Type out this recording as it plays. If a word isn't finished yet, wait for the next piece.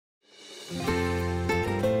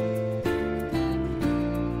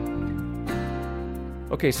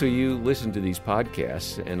Okay, so you listen to these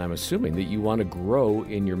podcasts, and I'm assuming that you want to grow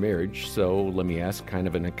in your marriage. So let me ask kind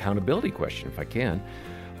of an accountability question, if I can.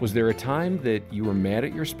 Was there a time that you were mad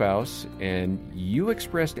at your spouse and you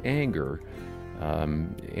expressed anger,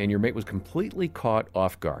 and your mate was completely caught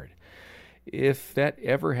off guard? If that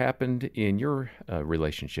ever happened in your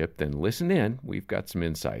relationship, then listen in. We've got some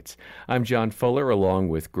insights. I'm John Fuller, along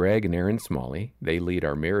with Greg and Erin Smalley. They lead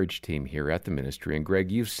our marriage team here at the ministry. And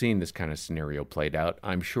Greg, you've seen this kind of scenario played out,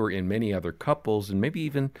 I'm sure, in many other couples and maybe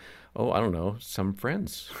even, some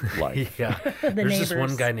friends' life. Yeah. There's this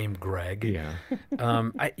one guy named Greg. Yeah.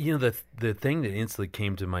 The thing that instantly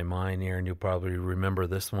came to my mind, Erin, you'll probably remember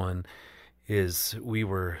this one, is we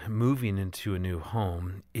were moving into a new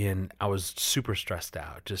home, and I was super stressed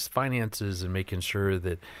out, just finances and making sure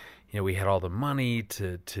that, we had all the money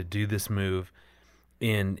to do this move.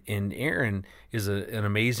 And Erin is an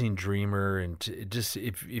amazing dreamer, and just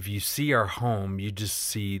if you see our home, you just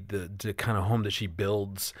see the kind of home that she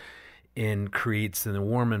builds and creates in a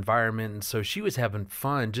warm environment. And so she was having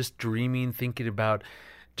fun, just dreaming, thinking about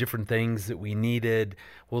different things that we needed.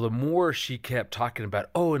 Well, the more she kept talking about,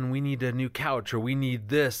 and we need a new couch, or we need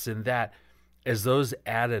this and that, as those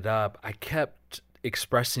added up, I kept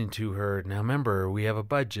expressing to her, now remember, we have a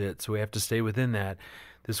budget, so we have to stay within that.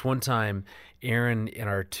 This one time, Erin and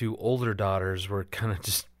our two older daughters were kind of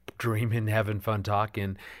just dreaming, having fun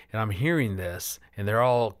talking, and I'm hearing this, and they're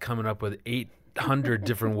all coming up with 800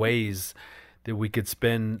 different ways that we could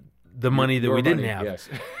spend the money that we didn't have. Yes.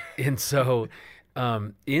 And so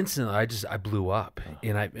instantly I blew up,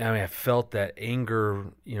 and I felt that anger,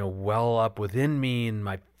 well up within me, and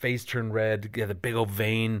my face turned red, got a big old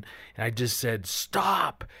vein, and I just said,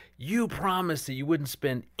 "Stop! You promised that you wouldn't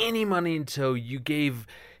spend any money until you gave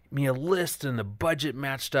me a list and the budget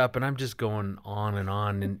matched up," and I'm just going on,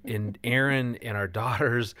 and Erin and our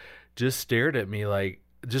daughters just stared at me like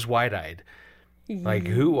just wide-eyed. Like,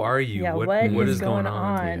 who are you? Yeah, what is going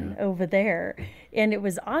on over there? And it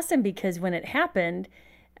was awesome because when it happened,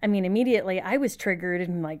 immediately I was triggered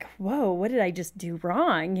and like, whoa, what did I just do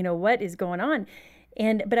wrong? What is going on?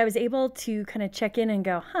 But I was able to kind of check in and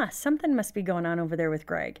go, something must be going on over there with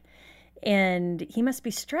Greg. And he must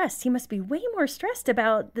be stressed. He must be way more stressed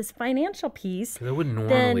about this financial piece. Because I wouldn't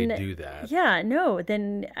normally do that. Yeah, no,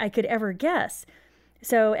 than I could ever guess.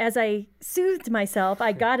 So as I soothed myself,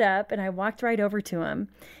 I got up and I walked right over to him,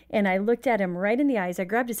 and I looked at him right in the eyes. I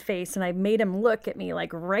grabbed his face and I made him look at me like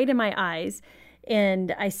right in my eyes.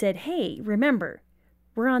 And I said, "Hey, remember,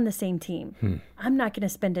 we're on the same team. I'm not going to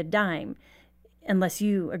spend a dime unless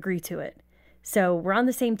you agree to it. So we're on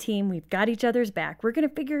the same team. We've got each other's back. We're going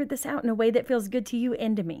to figure this out in a way that feels good to you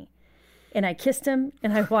and to me." And I kissed him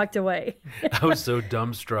and I walked away. I was so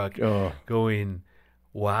dumbstruck going,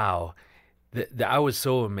 wow. I was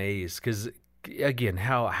so amazed because, again,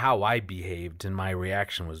 how I behaved and my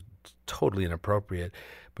reaction was totally inappropriate.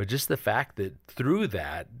 But just the fact that through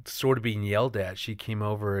that, sort of being yelled at, she came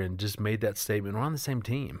over and just made that statement, "We're on the same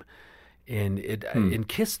team." And it and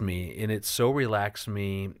kissed me, and it so relaxed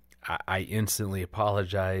me. I instantly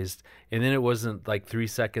apologized. And then it wasn't like 3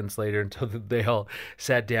 seconds later until they all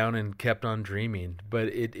sat down and kept on dreaming. But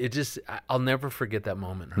it just, I'll never forget that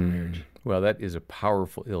moment in our marriage. Well, that is a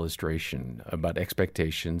powerful illustration about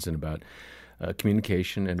expectations and about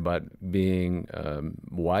communication and about being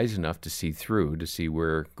wise enough to see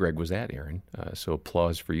where Greg was at, Erin. So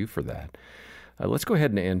applause for you for that. Let's go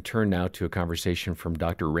ahead and turn now to a conversation from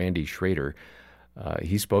Dr. Randy Schrader.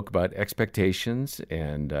 He spoke about expectations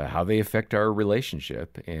and how they affect our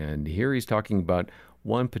relationship. And here he's talking about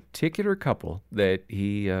one particular couple that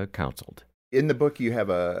he counseled. In the book, you have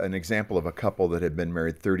an example of a couple that had been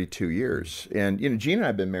married 32 years. And, Gene and I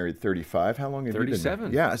have been married 35. How long have you been?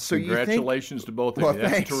 37. Yeah. So congratulations to both of you.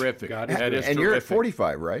 That's terrific. That is and terrific. You're at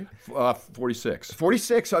 45, right? 46.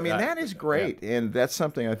 46. That is great. Yeah. And that's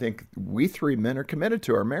something I think we three men are committed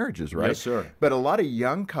to our marriages, right? Yes, sir. But a lot of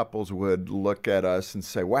young couples would look at us and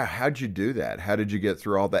say, wow, how'd you do that? How did you get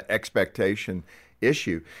through all that expectation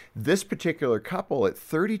issue? This particular couple at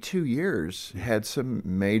 32 years had some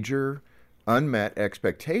major unmet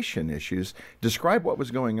expectation issues. Describe what was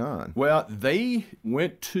going on. Well, they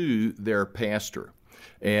went to their pastor,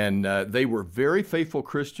 and they were very faithful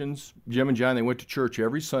Christians. Jim and John, they went to church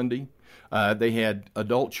every Sunday. They had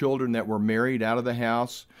adult children that were married out of the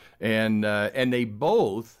house, and they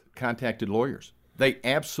both contacted lawyers. They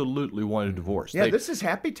absolutely want a divorce. Yeah, this is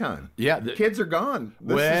happy time. Yeah, the kids are gone.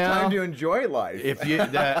 This is time to enjoy life. If you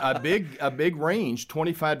a big range,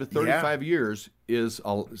 25 to 35 years is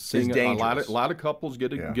seeing a lot of couples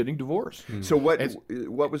getting divorced. So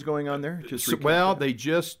what was going on there?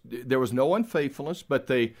 There was no unfaithfulness, but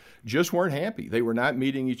they just weren't happy. They were not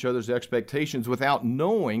meeting each other's expectations without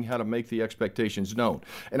knowing how to make the expectations known.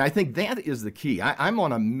 And I think that is the key. I'm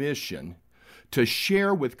on a mission to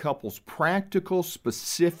share with couples practical,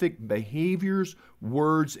 specific behaviors,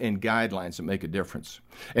 words, and guidelines that make a difference.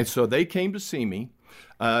 And so they came to see me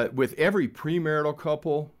with every premarital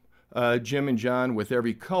couple, Jim and John, with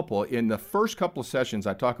every couple. In the first couple of sessions,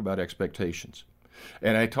 I talk about expectations.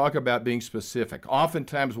 And I talk about being specific.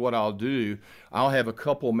 Oftentimes what I'll do, I'll have a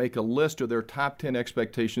couple make a list of their top 10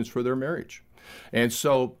 expectations for their marriage. And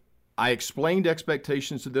so I explained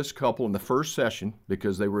expectations to this couple in the first session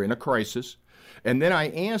because they were in a crisis. And then I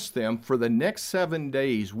asked them, for the next 7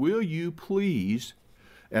 days, will you please,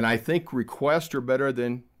 and I think requests are better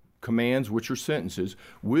than commands, which are sentences,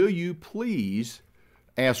 will you please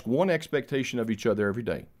ask one expectation of each other every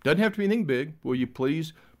day? Doesn't have to be anything big. Will you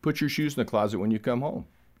please put your shoes in the closet when you come home?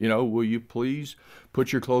 Will you please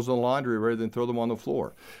put your clothes in the laundry rather than throw them on the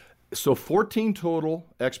floor? So 14 total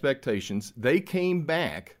expectations. They came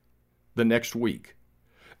back the next week,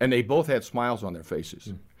 and they both had smiles on their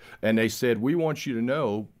faces. And they said, we want you to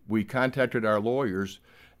know we contacted our lawyers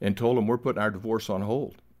and told them we're putting our divorce on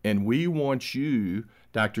hold. And we want you,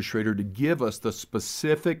 Dr. Schrader, to give us the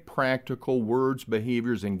specific practical words,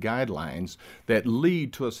 behaviors, and guidelines that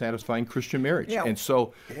lead to a satisfying Christian marriage. Yeah. And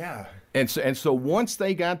so once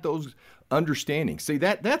they got those understandings, see,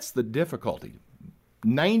 that's the difficulty.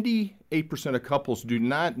 98% of couples do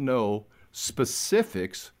not know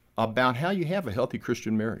specifics about how you have a healthy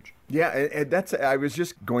Christian marriage. Yeah, and I was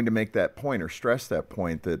just going to make that point or stress that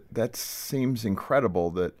point, that seems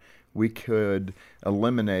incredible that we could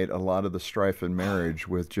eliminate a lot of the strife in marriage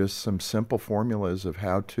with just some simple formulas of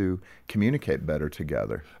how to communicate better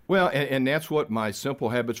together. Well, and that's what my Simple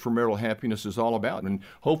Habits for Marital Happiness is all about. And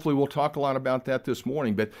hopefully we'll talk a lot about that this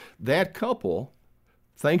morning. But that couple,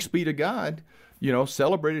 thanks be to God,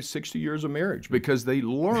 celebrated 60 years of marriage because they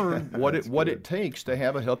learned what it takes to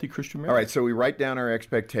have a healthy Christian marriage. All right, so we write down our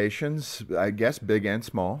expectations, I guess big and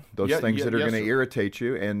small, those things that are going to irritate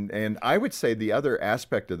you. And I would say the other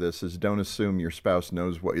aspect of this is don't assume your spouse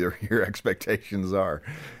knows what your expectations are.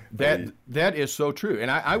 That is so true. And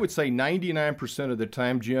I would say 99% of the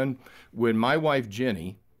time, Jen, when my wife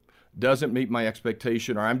Jenny doesn't meet my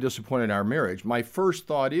expectation or I'm disappointed in our marriage, my first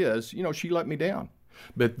thought is, she let me down.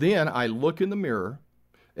 But then I look in the mirror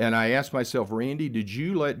and I ask myself, Randy, did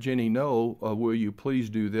you let Jenny know, will you please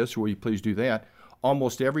do this or will you please do that?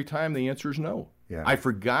 Almost every time the answer is no. Yeah. I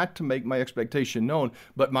forgot to make my expectation known,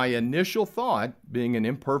 but my initial thought, being an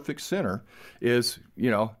imperfect sinner, is,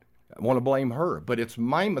 I want to blame her. But it's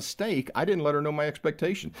my mistake. I didn't let her know my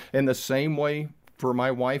expectation. And the same way for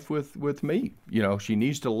my wife with me. She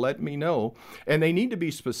needs to let me know. And they need to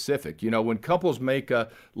be specific. When couples make a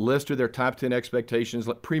list of their top 10 expectations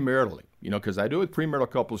premaritally, because I do it with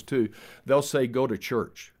premarital couples too, they'll say, go to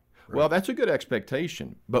church. Right. Well, that's a good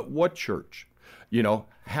expectation. But what church?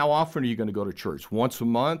 How often are you going to go to church? Once a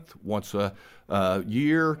month, once a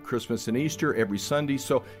year, Christmas and Easter, every Sunday.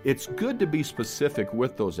 So it's good to be specific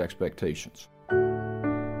with those expectations.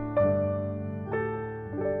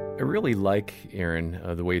 I really like, Aaron,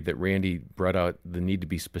 the way that Randy brought out the need to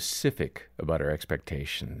be specific about our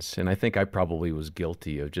expectations. And I think I probably was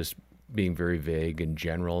guilty of just being very vague and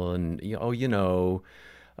general. And,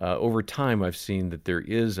 over time I've seen that there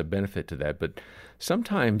is a benefit to that. But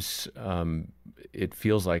sometimes it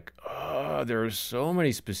feels like, there are so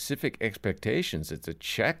many specific expectations. It's a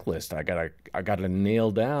checklist I gotta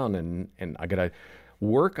nail down and I gotta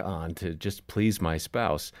work on to just please my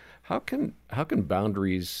spouse. How can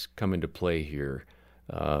boundaries come into play here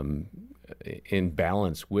in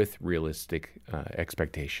balance with realistic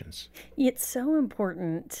expectations? It's so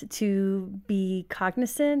important to be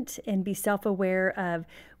cognizant and be self-aware of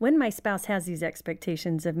when my spouse has these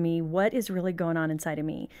expectations of me, what is really going on inside of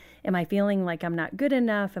me? Am I feeling like I'm not good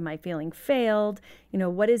enough? Am I feeling failed?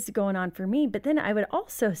 What is going on for me? But then I would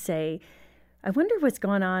also say, I wonder what's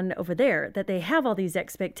going on over there, that they have all these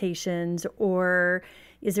expectations, or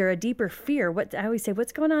is there a deeper fear? I always say,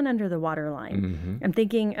 what's going on under the waterline? Mm-hmm. I'm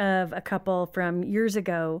thinking of a couple from years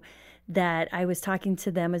ago that I was talking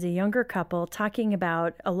to them as a younger couple, talking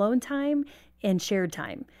about alone time and shared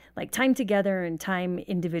time, like time together and time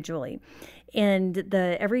individually. And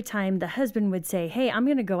every time the husband would say, hey, I'm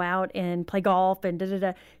going to go out and play golf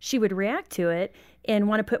and she would react to it and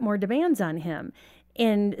want to put more demands on him.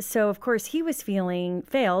 And so, of course, he was feeling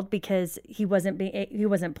failed because he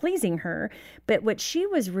wasn't pleasing her. But what she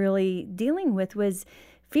was really dealing with was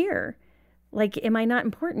fear. Like, am I not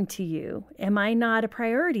important to you? Am I not a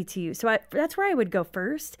priority to you? So that's where I would go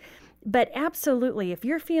first. But absolutely, if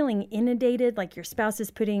you're feeling inundated, like your spouse is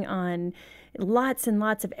putting on lots and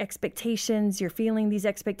lots of expectations, you're feeling these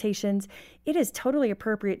expectations, it is totally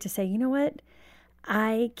appropriate to say, you know what?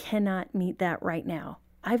 I cannot meet that right now.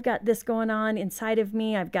 I've got this going on inside of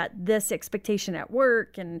me. I've got this expectation at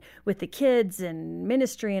work and with the kids and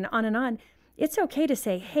ministry and on and on. It's okay to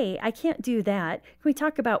say, hey, I can't do that. Can we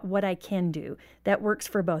talk about what I can do that works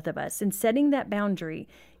for both of us? And setting that boundary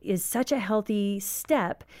is such a healthy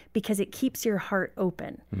step because it keeps your heart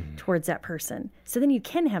open towards that person. So then you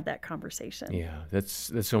can have that conversation. Yeah,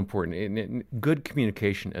 that's so important. And good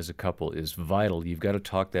communication as a couple is vital. You've got to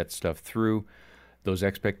talk that stuff through, those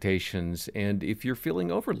expectations. And if you're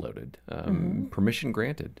feeling overloaded, permission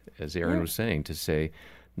granted, as Aaron was saying, to say,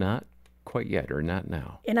 not quite yet or not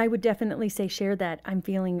now. And I would definitely say, share that. I'm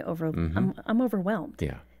feeling I'm overwhelmed.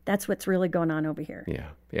 Yeah. That's what's really going on over here. Yeah.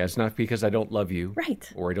 Yeah. It's not because I don't love you.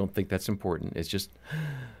 Right. Or I don't think that's important. It's just,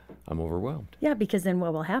 I'm overwhelmed. Yeah, because then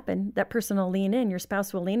what will happen? That person will lean in, your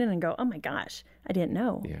spouse will lean in and go, oh my gosh, I didn't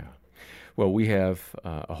know. Yeah. Well, we have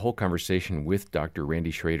a whole conversation with Dr.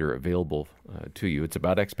 Randy Schrader available to you. It's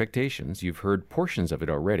about expectations. You've heard portions of it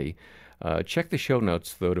already. Check the show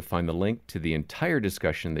notes, though, to find the link to the entire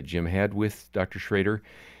discussion that Jim had with Dr. Schrader.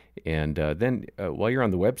 And then while you're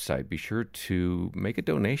on the website, be sure to make a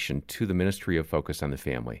donation to the Ministry of Focus on the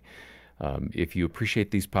Family. If you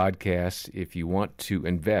appreciate these podcasts, if you want to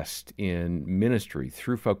invest in ministry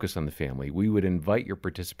through Focus on the Family, we would invite your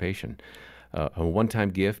participation. A one-time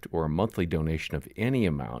gift or a monthly donation of any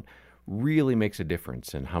amount really makes a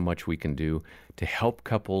difference in how much we can do to help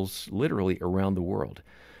couples literally around the world.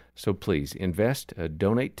 So please invest,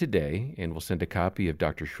 donate today, and we'll send a copy of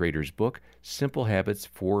Dr. Schrader's book, Simple Habits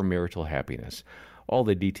for Marital Happiness. All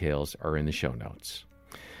the details are in the show notes.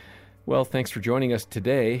 Well, thanks for joining us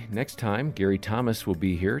today. Next time, Gary Thomas will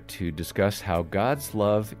be here to discuss how God's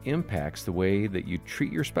love impacts the way that you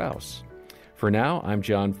treat your spouse. For now, I'm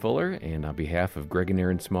John Fuller, and on behalf of Greg and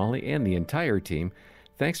Aaron Smalley and the entire team,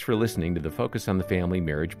 thanks for listening to the Focus on the Family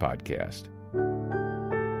Marriage Podcast.